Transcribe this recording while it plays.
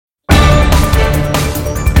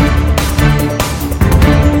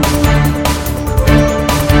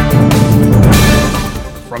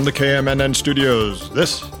From the KMNN studios,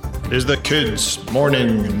 this is the Kids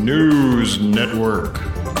Morning News Network.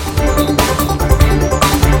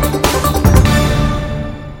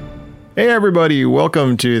 Hey everybody,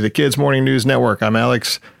 welcome to the Kids Morning News Network. I'm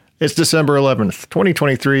Alex. It's December 11th,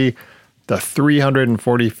 2023, the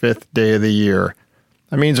 345th day of the year.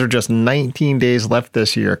 That means there are just 19 days left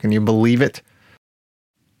this year. Can you believe it?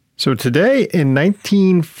 So today in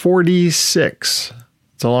 1946,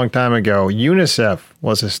 it's a long time ago, UNICEF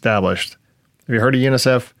was established. Have you heard of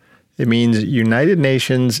UNICEF? It means United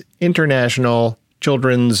Nations International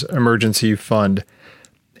Children's Emergency Fund.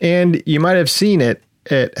 And you might have seen it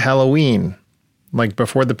at Halloween. Like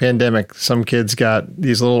before the pandemic, some kids got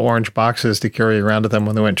these little orange boxes to carry around with them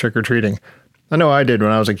when they went trick-or-treating. I know I did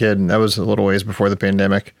when I was a kid, and that was a little ways before the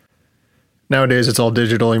pandemic. Nowadays, it's all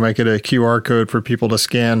digital. You might get a QR code for people to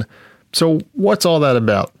scan. So what's all that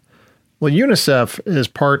about? Well, UNICEF is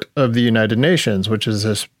part of the United Nations, which is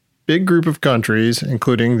this big group of countries,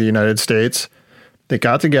 including the United States, that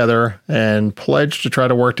got together and pledged to try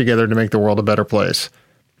to work together to make the world a better place.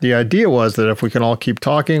 The idea was that if we can all keep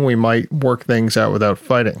talking, we might work things out without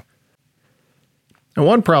fighting. And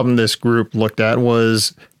one problem this group looked at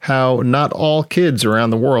was how not all kids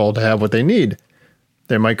around the world have what they need.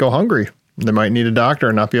 They might go hungry. They might need a doctor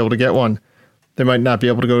and not be able to get one. They might not be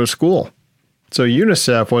able to go to school. So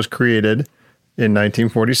UNICEF was created in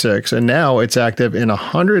 1946, and now it's active in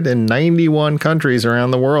 191 countries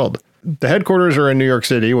around the world. The headquarters are in New York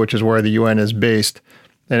City, which is where the UN is based,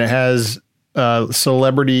 and it has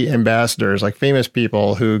celebrity ambassadors, like famous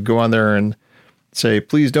people who go on there and say,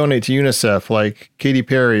 please donate to UNICEF, like Katy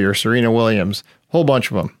Perry or Serena Williams, a whole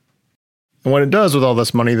bunch of them. And what it does with all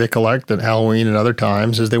this money they collect at Halloween and other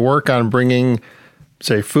times is they work on bringing,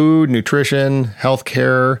 say, food, nutrition,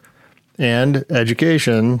 healthcare, and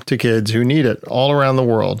education to kids who need it all around the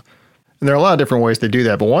world. And there are a lot of different ways to do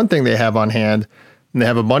that. But one thing they have on hand, and they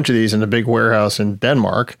have a bunch of these in a big warehouse in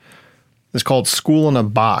Denmark, is called School in a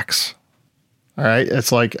Box. All right.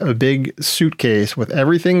 It's like a big suitcase with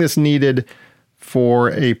everything that's needed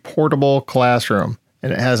for a portable classroom.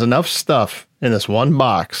 And it has enough stuff in this one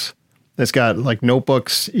box. It's got like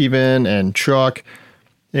notebooks even and chalk.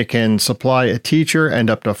 It can supply a teacher and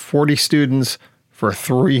up to 40 students for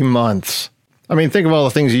 3 months. I mean, think of all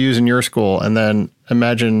the things you use in your school and then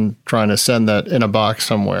imagine trying to send that in a box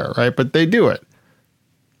somewhere, right? But they do it.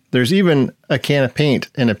 There's even a can of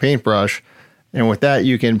paint and a paintbrush. And with that,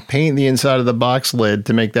 you can paint the inside of the box lid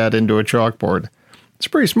to make that into a chalkboard. It's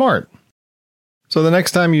pretty smart. So the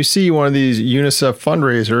next time you see one of these UNICEF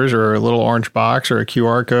fundraisers or a little orange box or a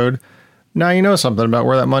QR code, now you know something about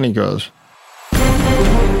where that money goes.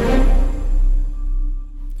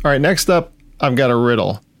 All right, next up, I've got a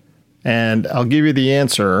riddle, and I'll give you the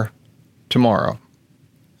answer tomorrow.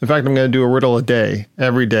 In fact, I'm going to do a riddle a day,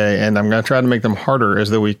 every day, and I'm going to try to make them harder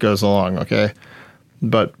as the week goes along, okay?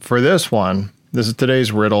 But for this one, this is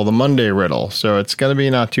today's riddle, the Monday riddle, so it's going to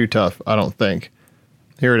be not too tough, I don't think.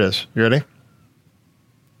 Here it is. You ready?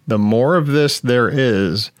 The more of this there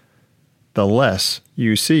is, the less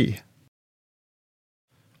you see.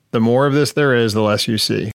 The more of this there is, the less you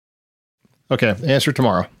see. Okay, answer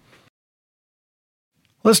tomorrow.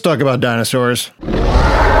 Let's talk about dinosaurs.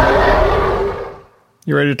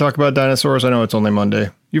 You ready to talk about dinosaurs? I know it's only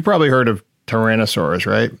Monday. You've probably heard of Tyrannosaurs,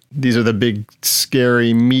 right? These are the big,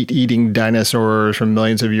 scary, meat-eating dinosaurs from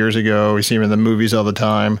millions of years ago. We see them in the movies all the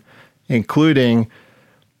time, including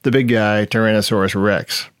the big guy, Tyrannosaurus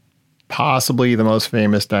Rex. Possibly the most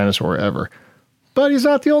famous dinosaur ever. But he's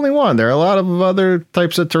not the only one. There are a lot of other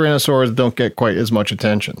types of tyrannosaurs that don't get quite as much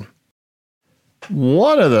attention.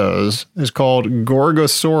 One of those is called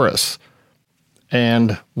Gorgosaurus.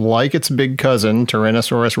 And like its big cousin,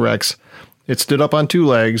 Tyrannosaurus Rex, it stood up on 2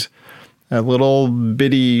 legs, had little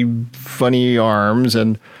bitty funny arms,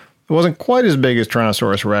 and it wasn't quite as big as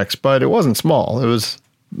Tyrannosaurus Rex, but it wasn't small. It was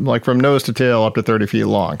like from nose to tail up to 30 feet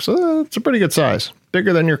long. So it's a pretty good size,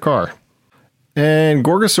 bigger than your car. And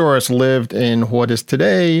Gorgosaurus lived in what is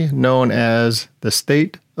today known as the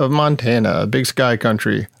state of Montana, a big sky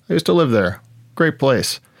country. I used to live there. Great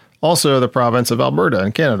place. Also the province of Alberta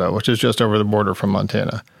in Canada, which is just over the border from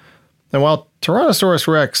Montana. And while Tyrannosaurus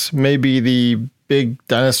Rex may be the big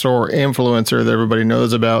dinosaur influencer that everybody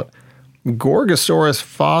knows about, Gorgosaurus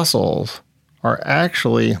fossils are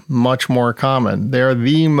actually much more common. They are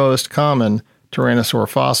the most common tyrannosaur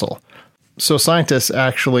fossil. So scientists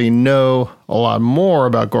actually know a lot more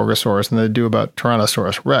about Gorgosaurus than they do about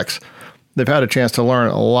Tyrannosaurus Rex. They've had a chance to learn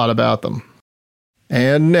a lot about them.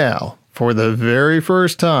 And now, for the very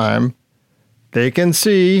first time, they can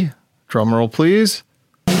see, drumroll please,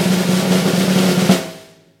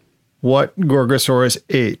 what Gorgosaurus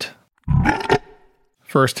ate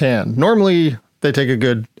firsthand. Normally, they take a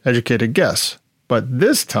good, educated guess. But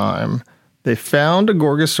this time, they found a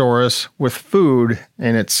Gorgosaurus with food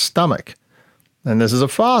in its stomach. And this is a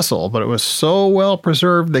fossil, but it was so well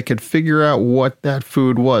preserved they could figure out what that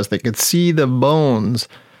food was. They could see the bones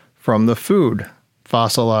from the food.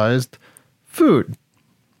 Fossilized food.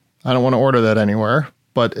 I don't want to order that anywhere,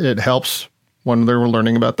 but it helps when they were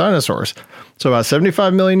learning about dinosaurs. So about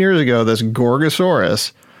 75 million years ago, this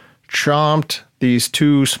Gorgosaurus chomped these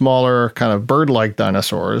two smaller kind of bird-like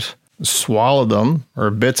dinosaurs, swallowed them, or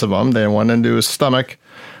bits of them. They went into his stomach,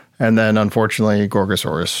 and then unfortunately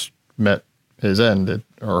Gorgosaurus met his end,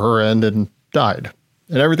 or her end, and died.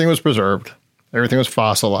 And everything was preserved. Everything was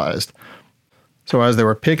fossilized. So as they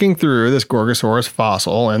were picking through this Gorgosaurus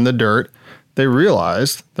fossil in the dirt, they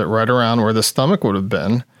realized that right around where the stomach would have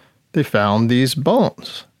been, they found these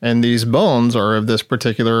bones. And these bones are of this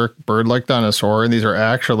particular bird-like dinosaur, and these are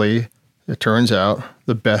actually, it turns out,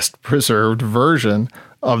 the best preserved version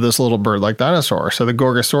of this little bird-like dinosaur. So the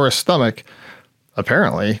Gorgosaurus stomach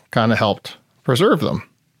apparently kind of helped preserve them.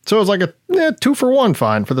 So it was like a 2-for-1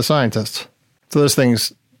 find for the scientists. So this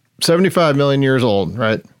thing's 75 million years old,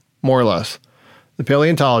 right? More or less. The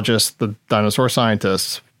paleontologists, the dinosaur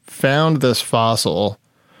scientists, found this fossil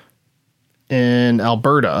in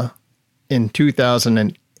Alberta in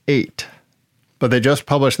 2008. But they just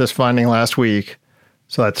published this finding last week.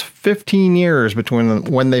 So that's 15 years between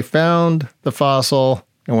when they found the fossil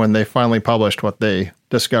and when they finally published what they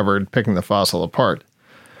discovered picking the fossil apart.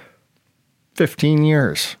 15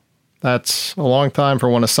 years. That's a long time for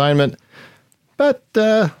one assignment, but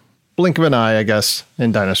blink of an eye, I guess,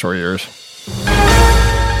 in dinosaur years.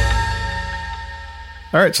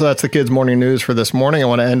 All right, so that's the kids' morning news for this morning. I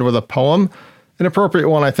want to end with a poem, an appropriate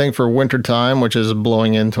one, I think, for wintertime, which is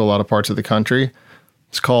blowing into a lot of parts of the country.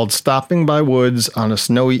 It's called Stopping by Woods on a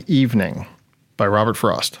Snowy Evening by Robert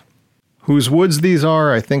Frost. Whose woods these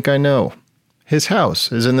are, I think I know. His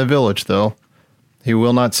house is in the village, though. He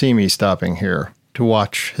will not see me stopping here to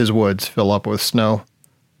watch his woods fill up with snow.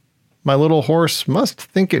 My little horse must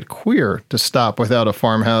think it queer to stop without a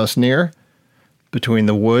farmhouse near, between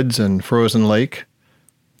the woods and frozen lake,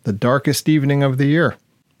 the darkest evening of the year.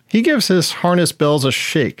 He gives his harness bells a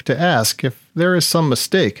shake to ask if there is some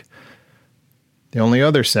mistake. The only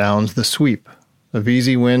other sound's the sweep of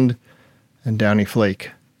easy wind and downy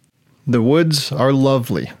flake. The woods are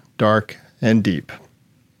lovely, dark and deep,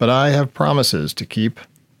 but I have promises to keep,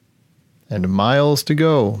 and miles to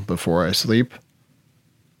go before I sleep,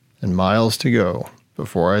 and miles to go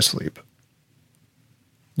before I sleep.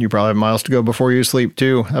 You probably have miles to go before you sleep,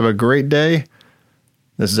 too. Have a great day.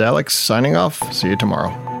 This is Alex signing off. See you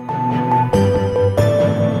tomorrow.